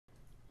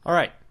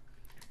Alright,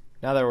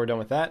 now that we're done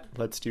with that,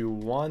 let's do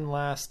one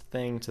last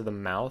thing to the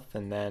mouth,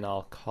 and then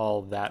I'll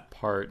call that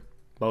part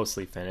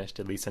mostly finished,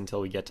 at least until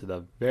we get to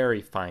the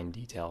very fine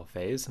detail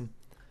phase.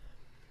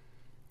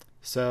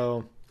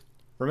 So,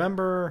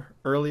 remember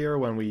earlier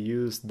when we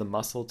used the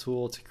muscle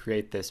tool to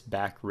create this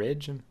back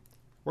ridge?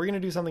 We're going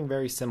to do something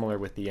very similar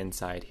with the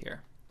inside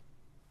here.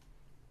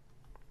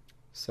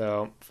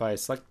 So, if I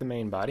select the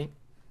main body,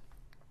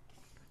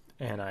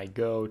 and I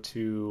go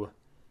to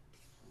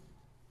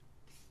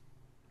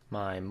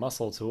my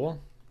muscle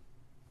tool,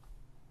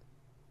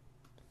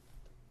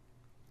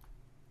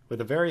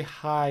 with a very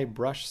high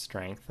brush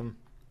strength,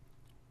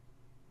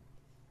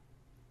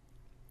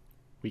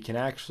 we can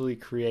actually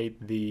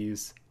create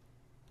these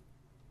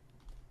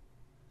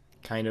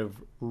kind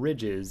of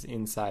ridges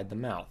inside the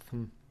mouth.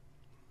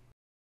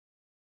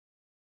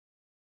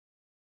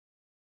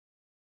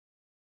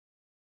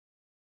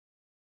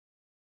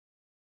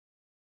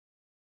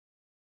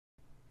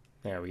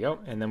 There we go,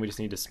 and then we just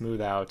need to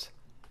smooth out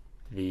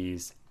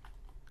these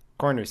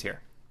corners here.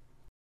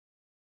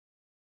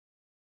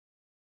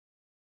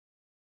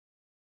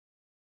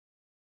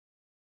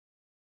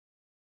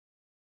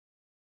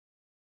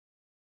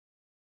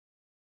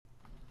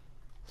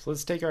 So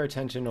let's take our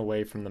attention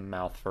away from the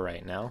mouth for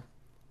right now.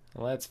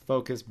 Let's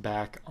focus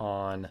back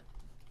on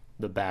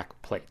the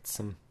back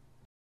plates.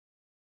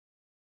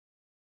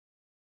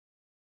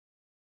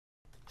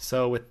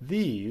 So with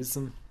these,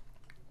 this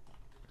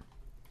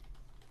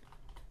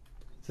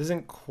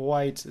isn't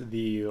quite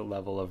the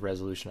level of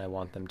resolution I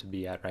want them to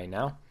be at right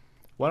now.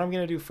 What I'm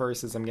going to do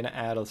first is I'm going to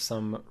add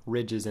some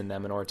ridges in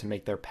them in order to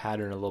make their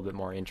pattern a little bit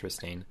more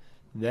interesting.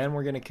 Then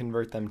we're going to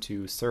convert them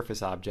to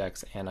surface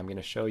objects, and I'm going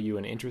to show you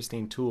an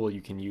interesting tool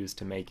you can use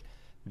to make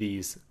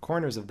these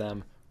corners of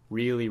them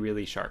really,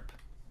 really sharp,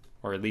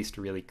 or at least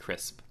really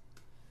crisp.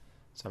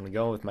 So I'm going to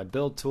go with my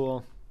build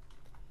tool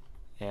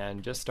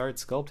and just start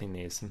sculpting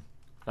these.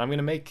 I'm going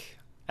to make,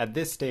 at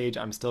this stage,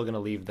 I'm still going to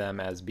leave them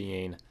as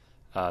being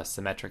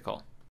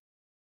symmetrical.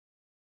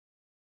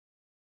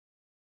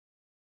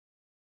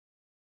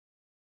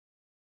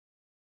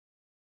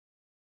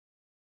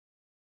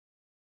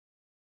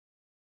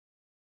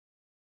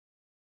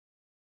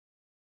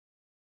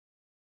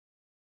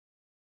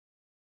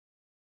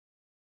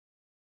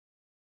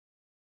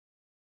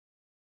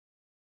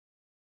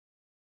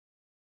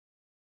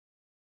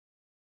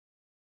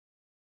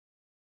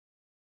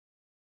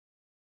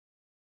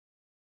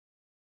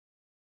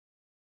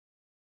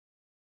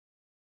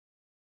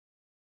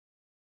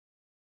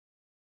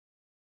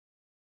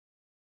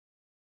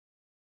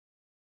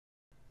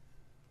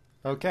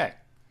 Okay,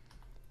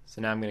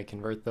 so now I'm going to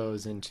convert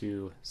those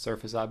into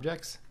surface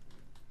objects,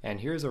 and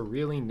here's a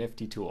really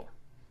nifty tool.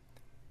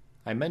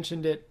 I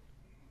mentioned it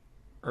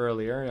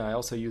earlier, and I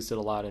also used it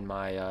a lot in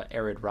my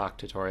arid rock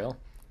tutorial,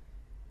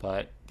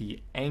 but the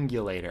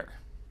angulator,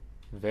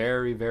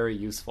 very, very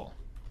useful.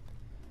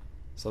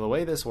 So the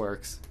way this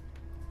works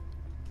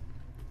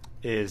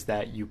is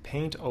that you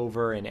paint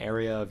over an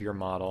area of your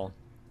model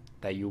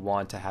that you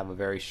want to have a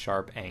very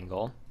sharp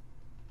angle,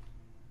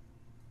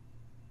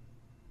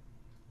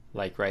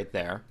 like right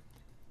there,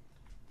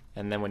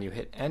 and then when you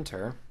hit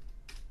enter,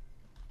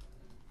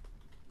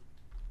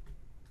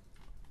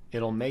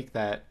 it'll make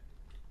that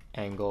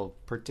angle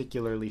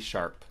particularly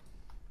sharp.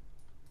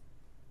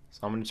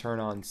 So I'm going to turn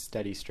on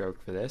steady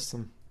stroke for this,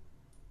 and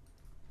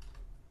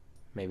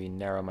maybe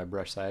narrow my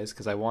brush size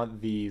because I want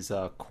these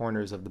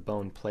corners of the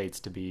bone plates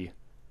to be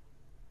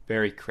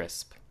very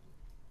crisp.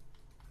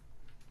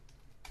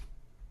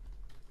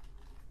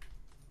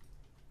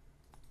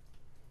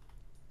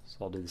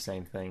 So I'll do the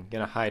same thing. I'm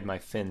going to hide my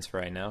fins for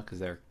right now because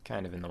they're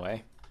kind of in the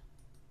way.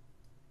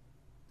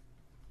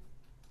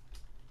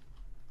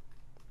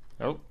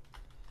 Oh, you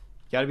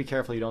got to be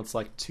careful you don't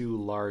select too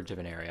large of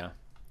an area.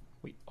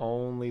 We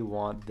only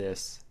want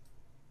this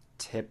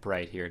tip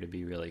right here to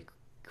be really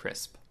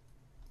crisp.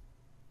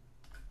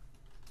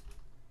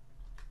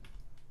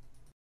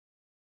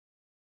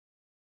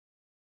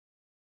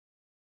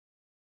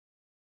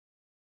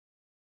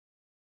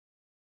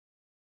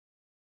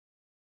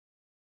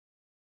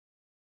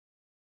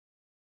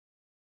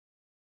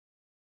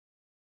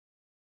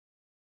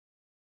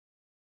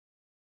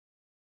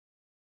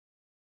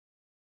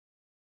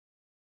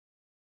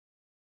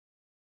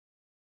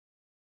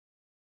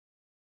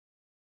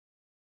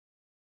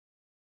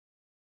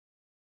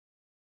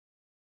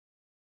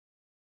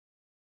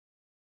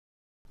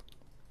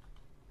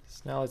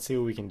 So now let's see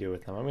what we can do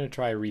with them. I'm going to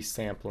try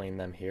resampling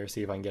them here,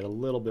 see if I can get a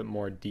little bit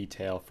more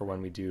detail for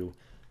when we do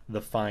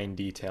the fine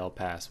detail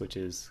pass, which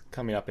is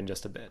coming up in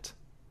just a bit.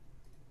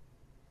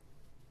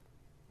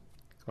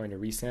 Going to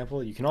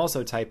resample. You can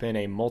also type in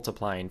a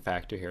multiplying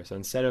factor here. So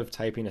instead of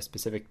typing a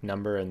specific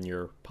number in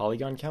your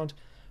polygon count,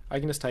 I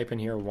can just type in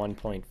here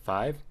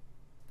 1.5,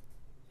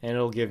 and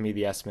it'll give me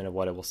the estimate of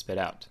what it will spit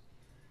out.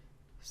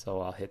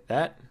 So I'll hit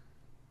that.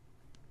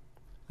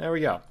 There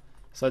we go.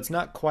 So it's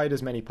not quite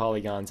as many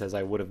polygons as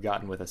I would have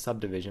gotten with a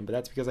subdivision, but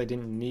that's because I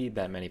didn't need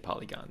that many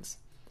polygons.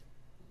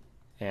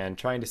 And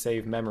trying to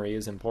save memory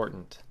is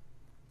important.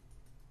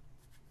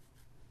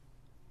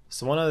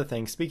 So one other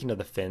thing, speaking of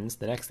the fins,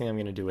 the next thing I'm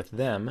going to do with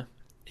them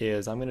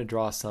is I'm going to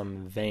draw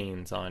some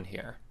veins on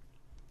here,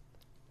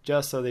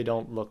 just so they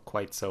don't look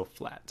quite so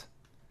flat.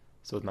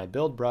 So with my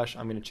build brush,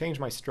 I'm going to change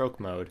my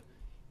stroke mode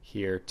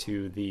here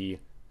to the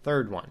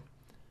third one,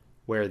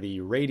 where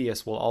the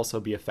radius will also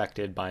be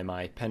affected by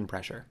my pen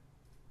pressure.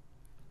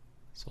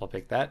 So I'll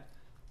pick that.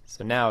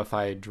 So now if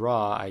I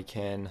draw, I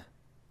can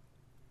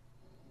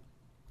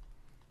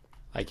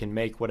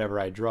make whatever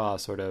I draw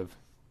sort of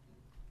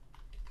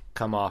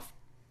come off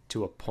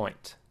to a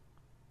point.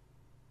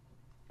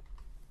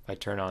 If I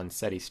turn on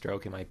steady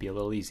stroke, it might be a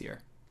little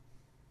easier.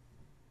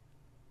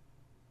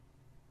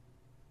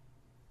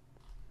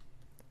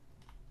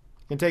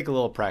 It can take a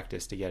little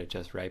practice to get it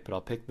just right, but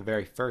I'll pick the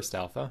very first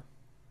alpha.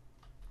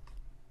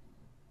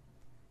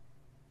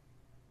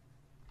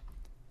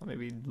 I'll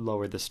maybe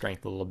lower the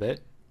strength a little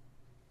bit.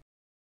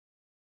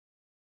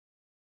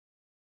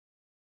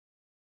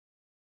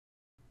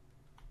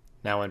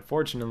 Now,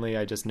 unfortunately,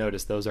 I just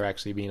noticed those are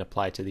actually being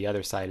applied to the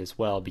other side as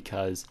well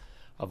because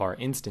of our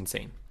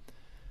instancing.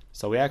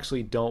 So we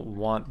actually don't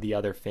want the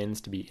other fins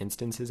to be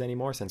instances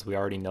anymore, since we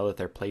already know that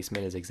their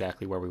placement is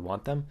exactly where we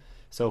want them.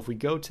 So if we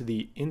go to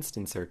the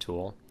instancer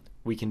tool,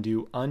 we can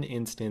do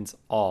uninstance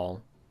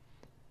all,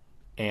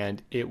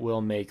 and it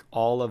will make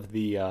all of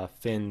the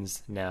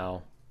fins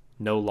now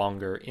no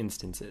longer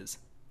instances.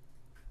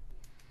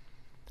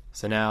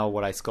 So now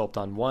what I sculpt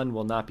on one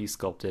will not be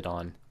sculpted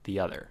on the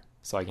other.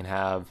 So I can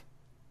have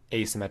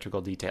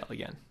asymmetrical detail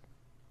again.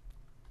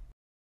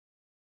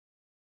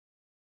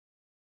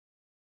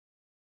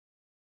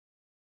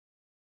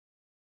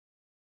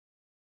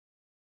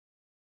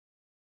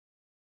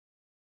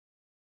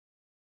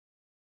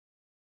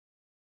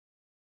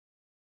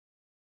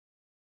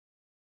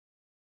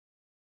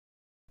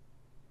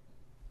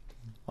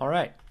 All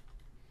right.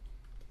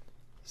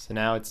 So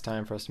now it's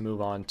time for us to move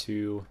on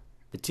to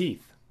the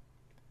teeth.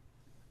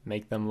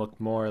 Make them look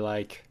more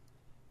like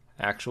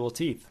actual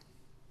teeth.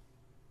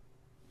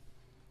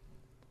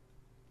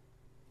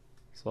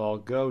 So I'll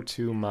go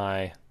to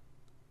my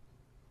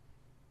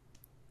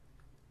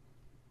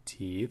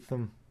teeth,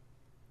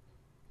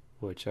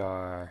 which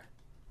are,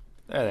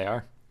 there they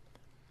are.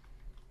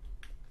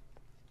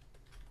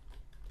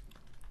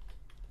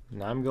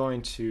 And I'm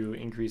going to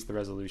increase the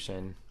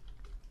resolution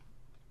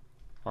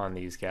on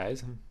these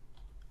guys.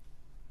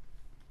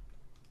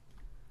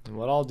 And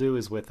what I'll do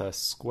is with a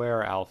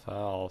square alpha,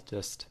 I'll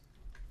just,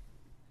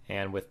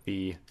 and with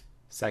the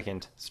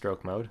second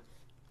stroke mode,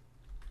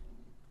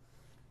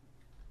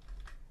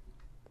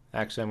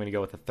 actually I'm going to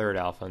go with the third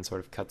alpha and sort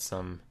of cut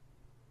some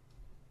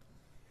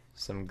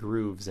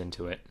grooves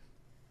into it.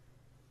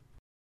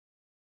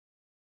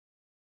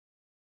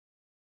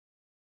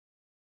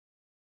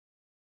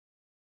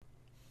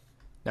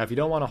 Now if you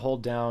don't want to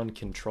hold down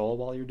Control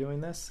while you're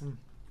doing this,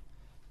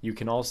 you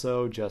can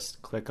also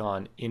just click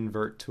on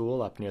Invert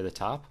Tool up near the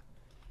top,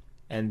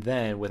 and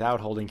then without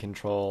holding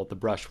Control, the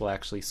brush will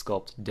actually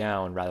sculpt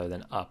down rather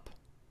than up.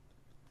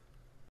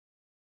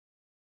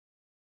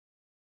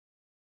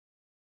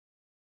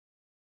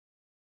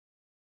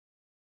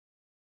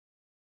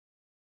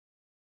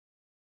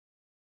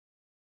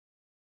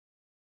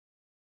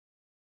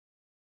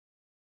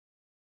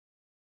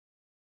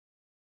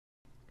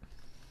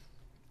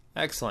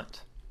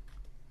 Excellent.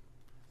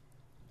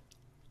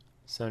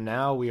 So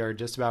now we are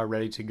just about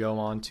ready to go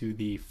on to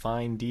the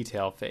fine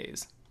detail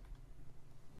phase.